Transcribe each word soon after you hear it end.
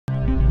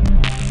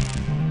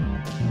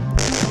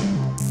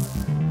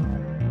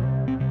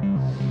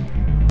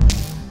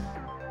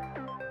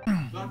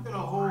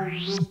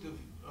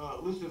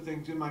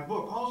things in my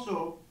book.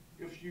 Also,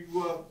 if you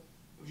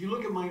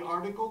look at my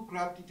article,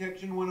 Crap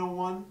Detection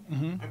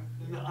 101, I've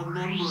a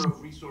number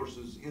of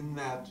resources in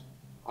that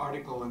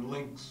article and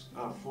links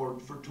for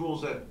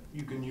tools that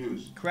you can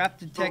use. Crap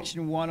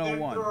Detection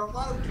 101. There are a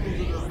lot of tools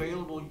that are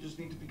available. You just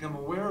need to become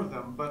aware of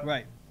them. But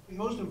right. the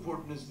most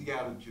important is the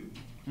attitude.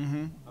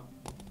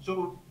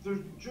 So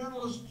the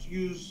journalists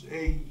use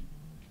a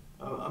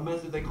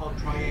method they call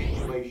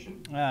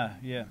triangulation. Ah,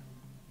 yeah.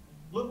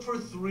 Look for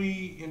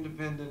 3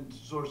 independent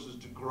sources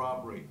to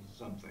corroborate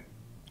something.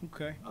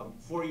 Okay.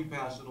 Before you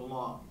pass it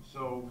along.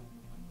 So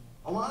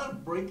a lot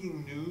of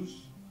breaking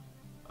news,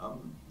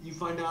 you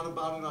find out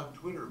about it on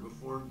Twitter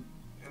before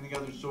any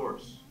other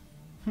source.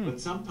 But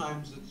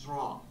sometimes it's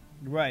wrong.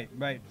 Right,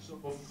 right. So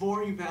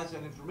before you pass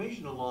that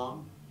information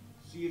along,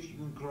 see if you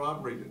can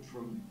corroborate it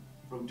from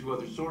 2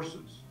 other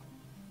sources.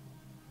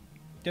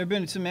 There have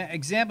been some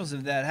examples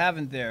of that,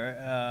 haven't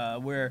there?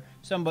 Where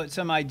some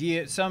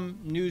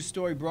news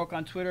story broke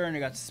on Twitter and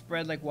it got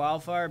spread like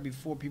wildfire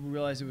before people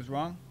realized it was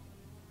wrong?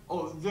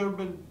 Oh, there have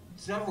been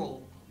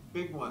several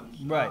big ones.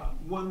 Right.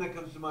 One that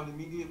comes to mind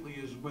immediately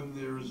is when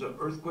there's an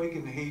earthquake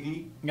in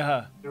Haiti.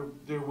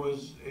 There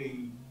was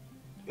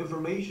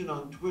information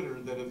on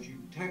Twitter that if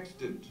you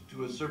texted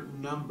to a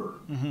certain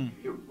number,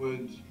 it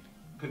would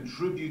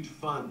contribute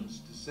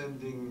funds to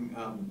sending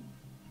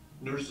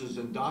nurses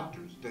and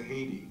doctors to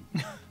Haiti.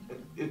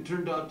 It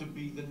turned out to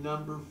be the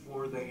number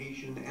for the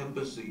Haitian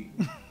embassy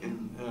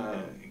in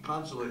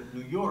consulate in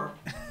New York.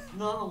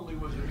 Not only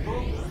was it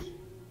bogus,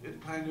 it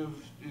kind of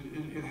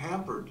it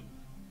hampered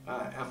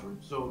effort.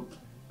 So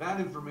bad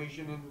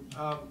information,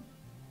 and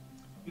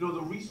you know,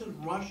 the recent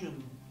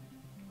Russian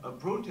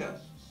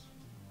protests.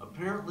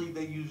 Apparently,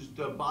 they used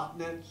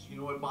botnets. You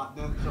know what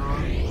botnets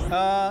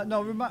are?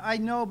 No, I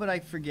know, but I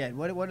forget.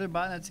 What are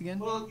botnets again?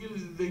 Well,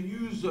 they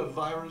use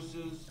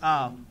viruses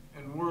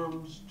and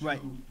worms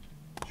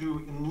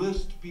to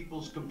enlist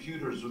people's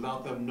computers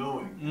without them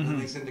knowing. And then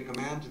they send a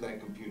command to that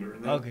computer.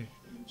 And then,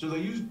 so they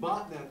use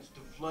botnets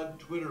to flood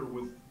Twitter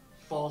with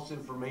false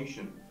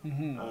information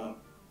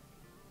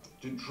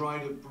to try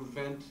to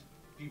prevent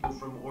people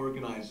from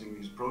organizing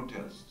these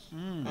protests.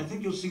 I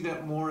think you'll see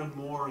that more and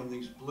more in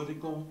these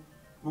political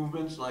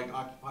movements like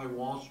Occupy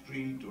Wall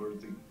Street, or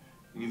the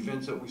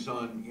events that we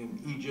saw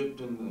in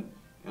Egypt and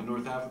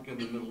North Africa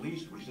and the Middle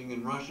East. We're seeing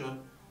in Russia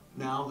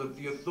now that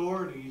the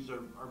authorities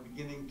are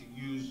beginning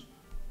to use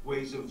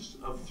ways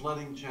of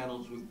flooding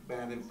channels with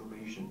bad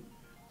information.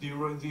 The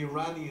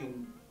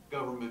Iranian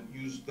government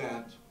used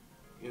that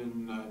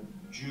in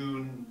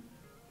June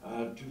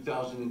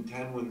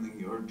 2010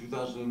 or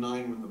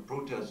 2009 when the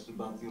protests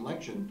about the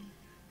election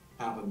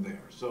happened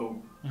there.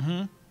 So.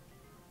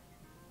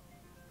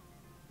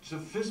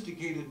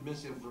 Sophisticated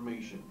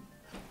misinformation.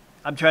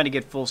 I'm trying to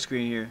get full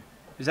screen here.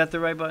 Is that the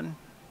right button?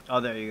 Oh,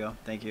 there you go.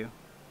 Thank you.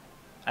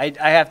 I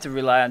have to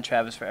rely on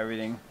Travis for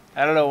everything.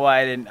 I don't know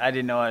why I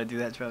didn't know how to do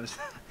that, Travis.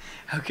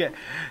 Okay.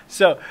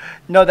 So,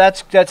 no,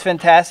 that's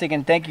fantastic,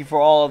 and thank you for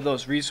all of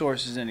those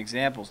resources and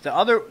examples. The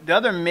other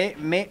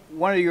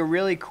one of your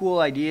really cool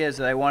ideas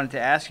that I wanted to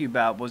ask you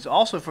about was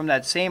also from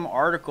that same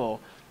article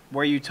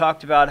where you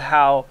talked about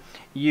how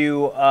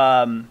you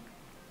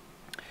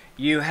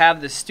you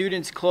have the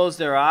students close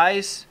their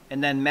eyes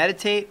and then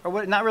meditate, or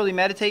what? Not really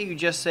meditate. You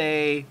just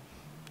say,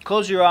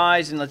 close your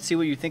eyes and let's see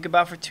what you think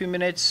about for 2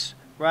 minutes,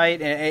 right?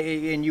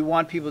 And you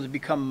want people to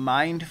become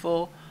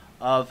mindful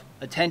of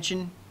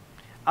attention.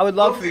 I would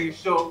love for you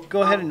to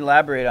go ahead and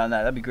elaborate on that.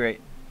 That'd be great.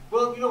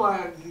 Well, you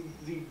know,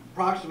 the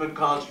proximate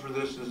cause for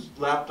this is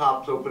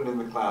laptops open in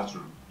the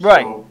classroom.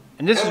 Right, so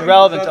and this is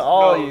relevant to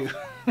all of you.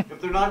 if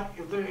they're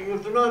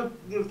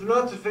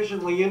not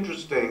sufficiently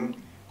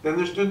interesting, then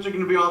their students are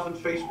going to be off on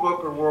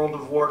Facebook or World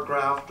of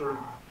Warcraft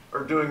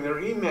or doing their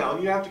email.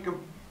 You have to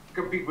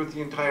compete with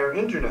the entire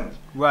internet.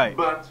 Right.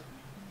 But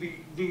the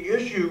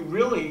issue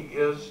really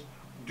is,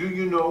 do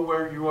you know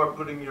where you are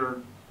putting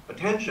your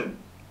attention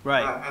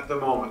at the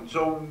moment?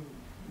 So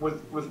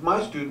with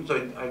my students,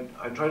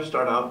 I try to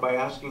start out by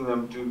asking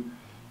them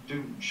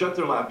to shut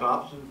their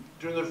laptops and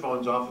turn their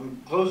phones off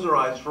and close their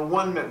eyes for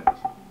 1 minute.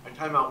 I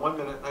time out 1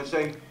 minute and I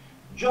say,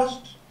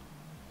 just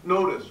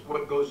notice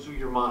what goes through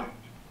your mind.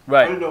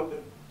 Right. I don't know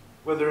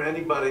whether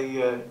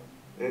anybody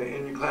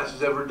in your class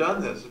has ever done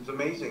this. It's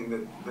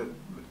amazing that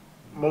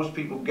most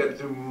people get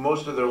through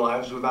most of their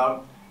lives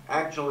without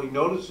actually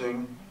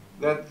noticing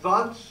that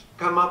thoughts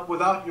come up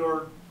without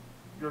your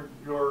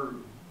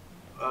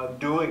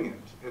doing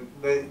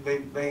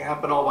it. They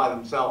happen all by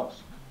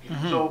themselves.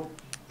 So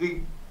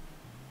the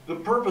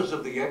purpose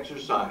of the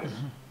exercise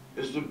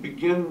is to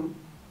begin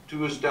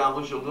to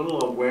establish a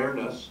little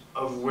awareness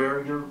of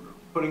where you're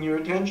putting your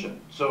attention.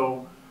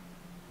 So,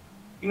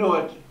 you know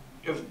what,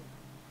 if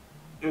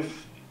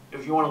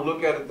you want to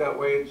look at it that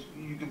way,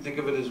 you can think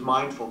of it as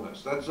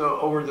mindfulness. That's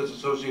a word that's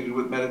associated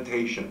with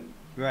meditation.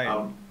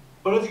 Right.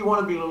 But if you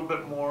want to be a little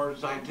bit more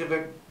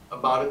scientific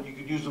about it, you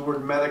could use the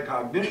word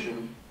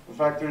metacognition. In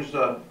fact, there's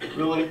a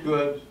really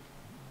good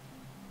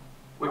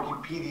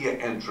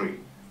Wikipedia entry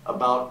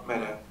about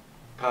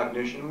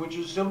metacognition, which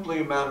is simply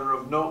a matter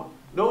of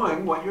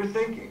knowing what you're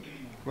thinking.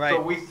 Right.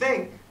 So we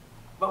think,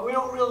 but we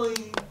don't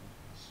really,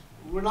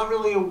 we're not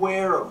really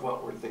aware of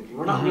what we're thinking.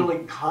 We're not really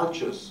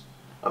conscious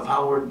of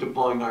how we're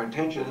deploying our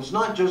attention. It's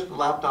not just the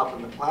laptop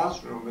in the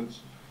classroom. It's,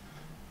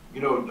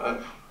 you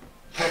know,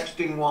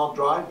 texting while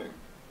driving.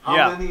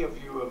 How many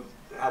of you have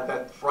had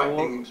that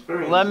frightening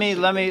experience? Let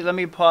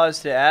me pause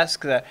to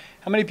ask that.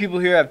 How many people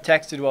here have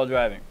texted while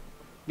driving?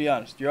 Be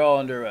honest. You're all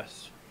under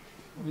arrest.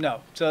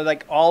 No. So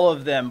like all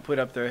of them put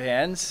up their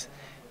hands.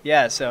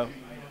 Yeah. So.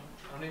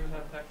 I don't even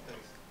have texting.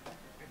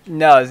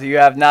 No, you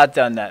have not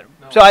done that.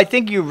 No. So I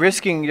think you're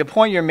risking, the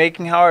point you're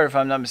making, Howard, if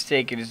I'm not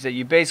mistaken, is that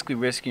you're basically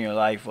risking your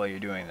life while you're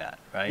doing that,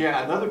 right?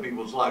 Yeah, and other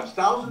people's lives.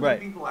 Thousands of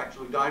people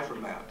actually die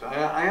from that.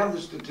 I have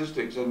the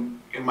statistics in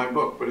my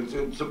book, but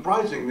it's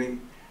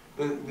surprising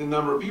the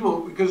number of people,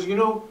 because, you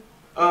know,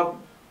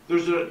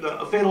 there's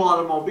a fatal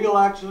automobile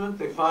accident.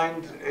 They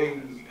find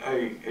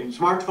a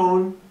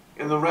smartphone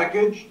in the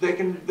wreckage. They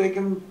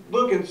can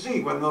look and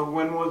see when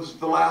was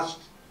the last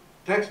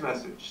text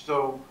message.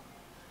 So,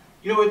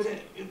 you know,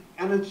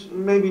 it's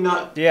maybe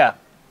not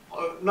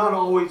not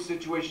always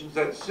situations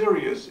that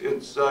serious.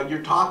 It's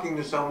you're talking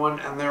to someone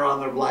and they're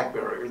on their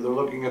BlackBerry or they're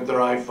looking at their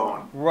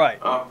iPhone.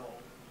 Right.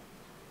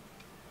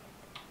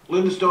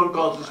 Linda Stone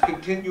calls this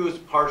continuous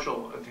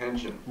partial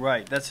attention.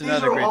 Right. That's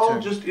another great term. These are all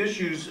just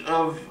issues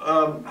of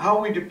how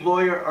we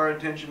deploy our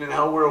attention and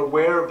how we're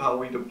aware of how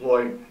we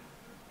deploy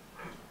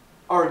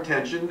our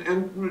attention.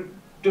 And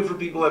different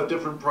people have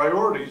different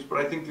priorities, but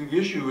I think the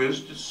issue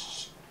is to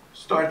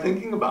start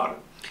thinking about it.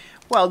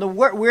 Well,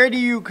 where do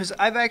you, because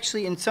I've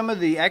actually, in some of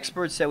the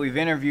experts that we've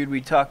interviewed,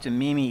 we talked to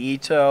Mimi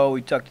Ito,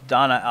 we talked to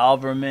Donna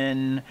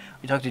Alverman,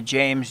 we talked to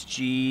James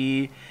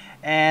G.,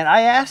 and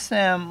I asked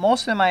them,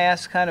 most of them I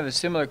asked kind of a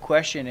similar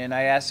question, and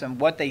I asked them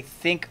what they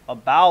think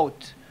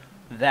about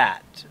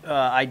that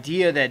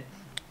idea that,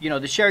 you know,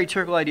 the Sherry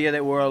Turkle idea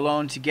that we're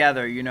alone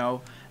together, you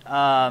know,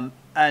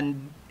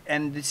 and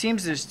it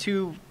seems there's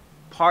two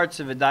parts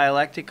of a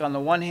dialectic. On the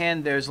one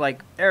hand, there's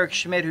like Eric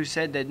Schmidt, who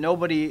said that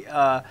nobody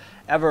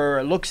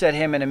ever looks at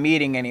him in a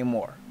meeting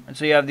anymore. And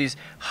so you have these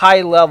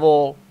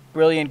high-level,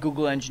 brilliant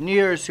Google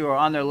engineers who are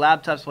on their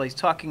laptops while he's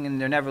talking and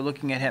they're never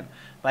looking at him.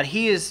 But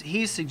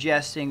he's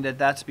suggesting that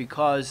that's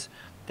because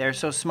they're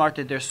so smart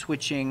that they're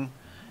switching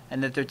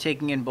and that they're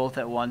taking in both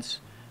at once.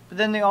 But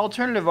then the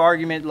alternative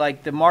argument,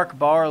 like the Mark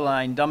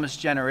Bauerlein dumbest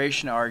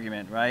generation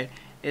argument, right,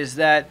 is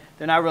that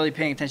they're not really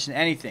paying attention to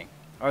anything.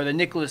 Or the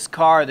Nicholas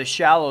Carr, the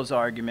shallows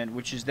argument,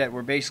 which is that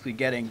we're basically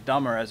getting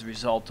dumber as a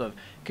result of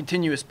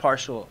continuous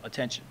partial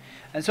attention.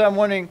 And so I'm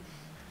wondering,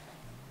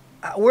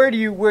 where do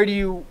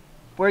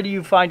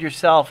you find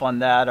yourself on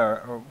that,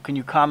 or can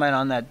you comment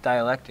on that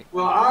dialectic?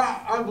 Well,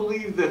 I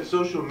believe that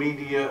social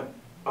media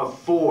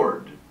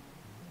afford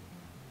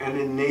and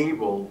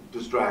enable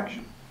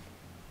distraction.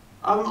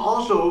 I'm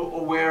also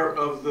aware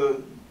of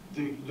the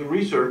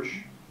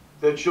research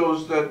that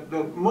shows that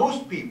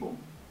most people,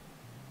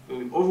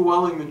 the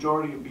overwhelming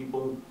majority of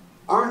people,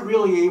 aren't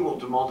really able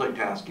to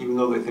multitask, even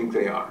though they think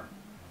they are.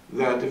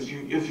 That if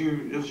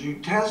you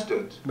test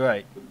it,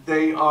 right,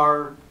 they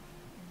are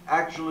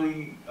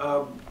actually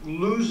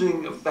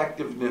losing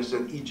effectiveness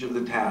at each of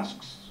the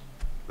tasks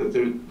that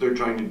they're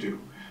trying to do.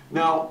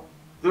 Now,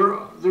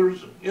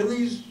 there's in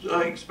these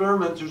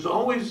experiments, there's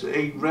always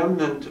a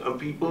remnant of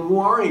people who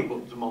are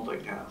able to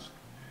multitask,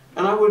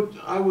 and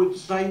I would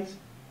cite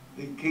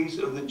the case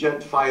of the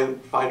jet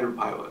fighter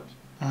pilot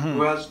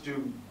who has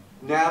to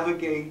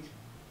navigate,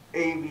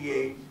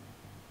 aviate,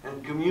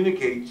 and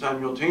communicate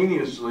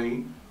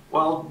simultaneously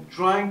while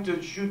trying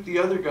to shoot the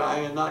other guy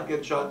and not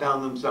get shot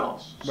down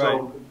themselves. Right.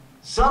 So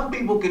some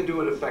people can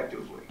do it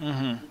effectively.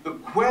 The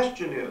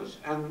question is,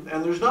 and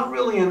there's not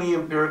really any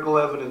empirical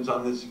evidence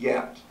on this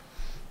yet,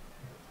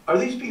 are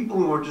these people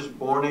who are just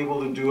born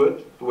able to do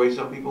it, the way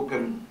some people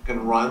can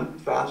run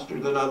faster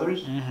than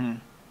others?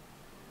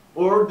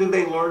 Or do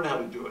they learn how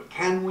to do it?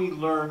 Can we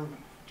learn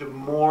to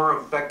more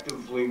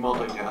effectively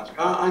multitask?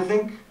 I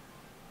think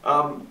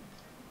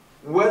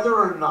whether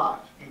or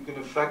not you can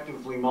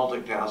effectively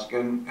multitask,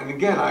 and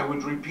again, I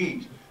would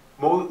repeat,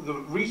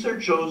 the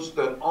research shows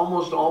that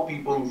almost all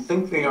people who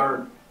think they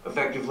are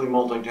effectively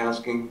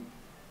multitasking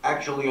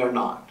actually are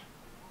not.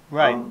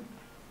 Right.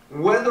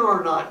 Whether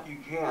or not you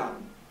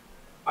can,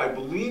 I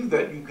believe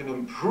that you can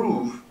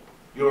improve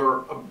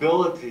your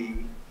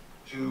ability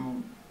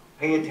to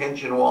pay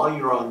attention while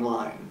you're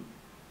online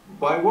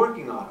by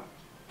working on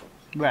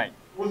it. Right.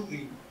 With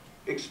the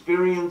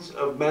experience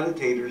of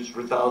meditators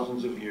for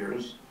thousands of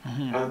years,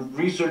 and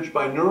research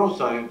by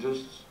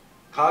neuroscientists,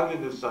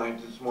 cognitive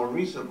scientists more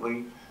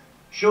recently,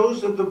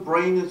 shows that the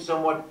brain is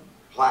somewhat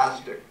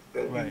plastic,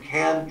 that you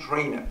can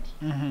train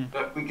it,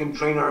 that we can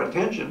train our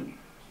attention.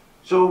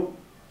 So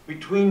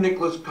between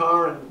Nicholas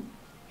Carr and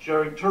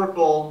Sherry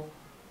Turkle,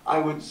 I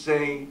would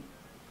say,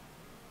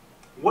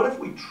 what if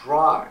we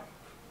try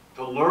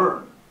to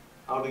learn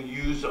how to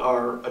use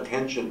our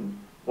attention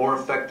more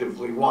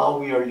effectively while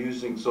we are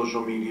using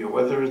social media,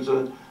 whether it's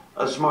a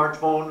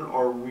smartphone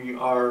or we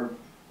are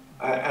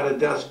at a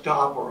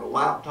desktop or a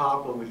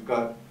laptop and we've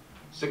got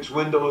 6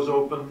 windows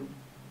open.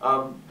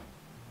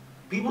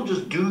 People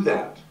just do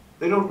that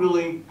they don't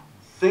really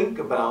think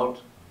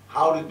about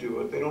how to do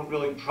it. They don't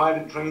really try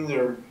to train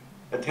their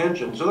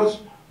attention. So that's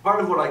part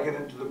of what I get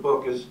into the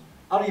book is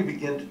how do you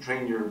begin to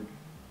train your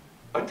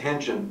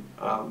attention?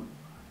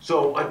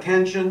 So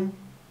attention,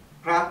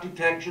 craft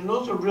detection,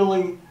 those are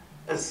really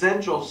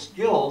essential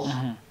skills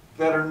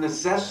that are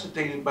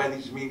necessitated by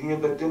these media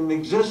that didn't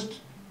exist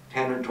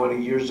 10 or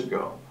 20 years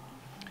ago.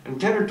 And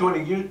 10 or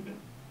 20 years,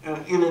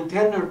 in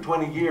 10 or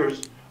 20 years,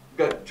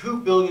 we've got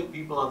 2 billion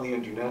people on the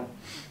internet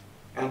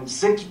and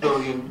 6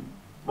 billion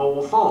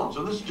mobile phones.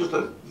 So this is just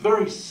a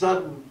very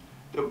sudden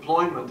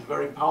deployment,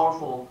 very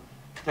powerful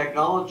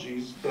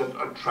technologies that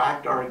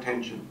attract our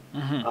attention.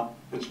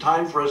 It's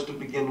time for us to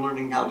begin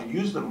learning how to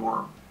use them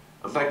more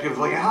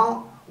effectively.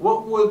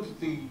 What would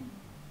the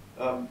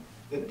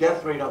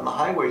death rate on the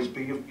highways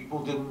be if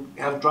people didn't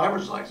have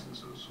driver's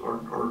licenses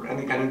or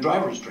any kind of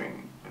driver's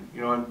training?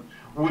 You know,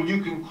 would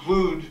you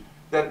conclude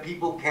that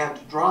people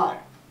can't drive?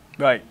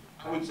 Right.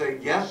 I would say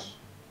yes.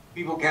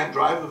 People can't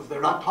drive if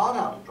they're not taught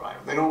how to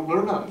drive. They don't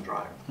learn how to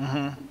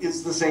drive.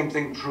 Is the same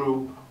thing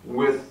true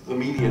with the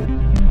media?